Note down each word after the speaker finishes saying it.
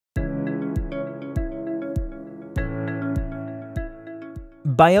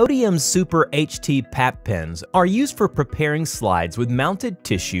Biotium's Super HT PAP Pens are used for preparing slides with mounted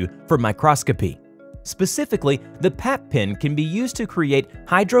tissue for microscopy. Specifically, the PAP pen can be used to create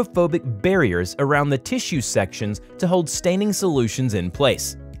hydrophobic barriers around the tissue sections to hold staining solutions in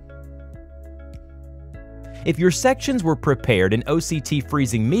place. If your sections were prepared in OCT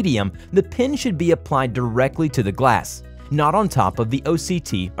freezing medium, the pen should be applied directly to the glass, not on top of the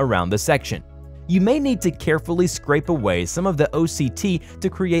OCT around the section. You may need to carefully scrape away some of the OCT to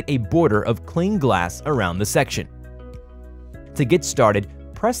create a border of clean glass around the section. To get started,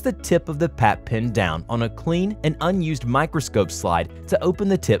 press the tip of the PAP pen down on a clean and unused microscope slide to open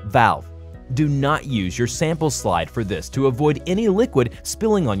the tip valve. Do not use your sample slide for this to avoid any liquid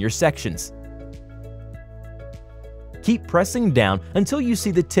spilling on your sections. Keep pressing down until you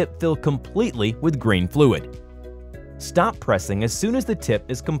see the tip fill completely with green fluid. Stop pressing as soon as the tip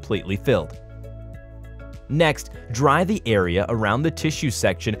is completely filled. Next, dry the area around the tissue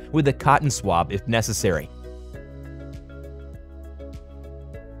section with a cotton swab if necessary.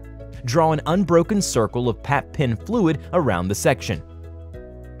 Draw an unbroken circle of PAP pen fluid around the section.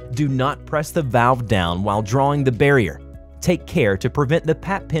 Do not press the valve down while drawing the barrier. Take care to prevent the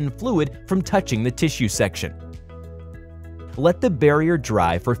PAP pen fluid from touching the tissue section. Let the barrier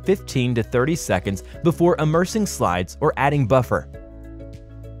dry for 15 to 30 seconds before immersing slides or adding buffer.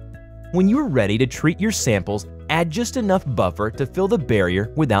 When you are ready to treat your samples, add just enough buffer to fill the barrier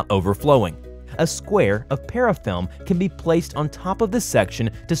without overflowing. A square of parafilm can be placed on top of the section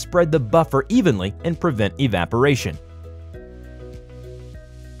to spread the buffer evenly and prevent evaporation.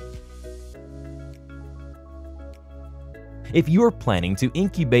 If you are planning to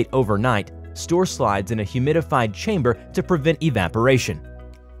incubate overnight, store slides in a humidified chamber to prevent evaporation.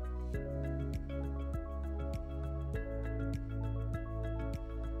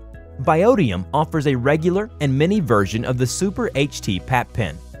 Biotium offers a regular and mini version of the Super HT PAP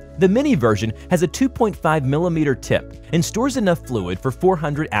Pen. The mini version has a 2.5mm tip and stores enough fluid for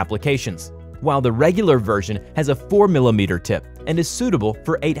 400 applications, while the regular version has a 4mm tip and is suitable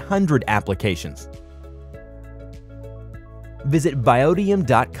for 800 applications. Visit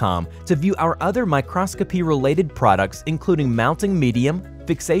Biotium.com to view our other microscopy-related products including mounting medium,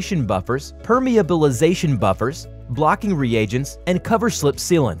 fixation buffers, permeabilization buffers, blocking reagents, and cover slip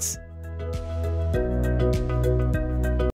sealants.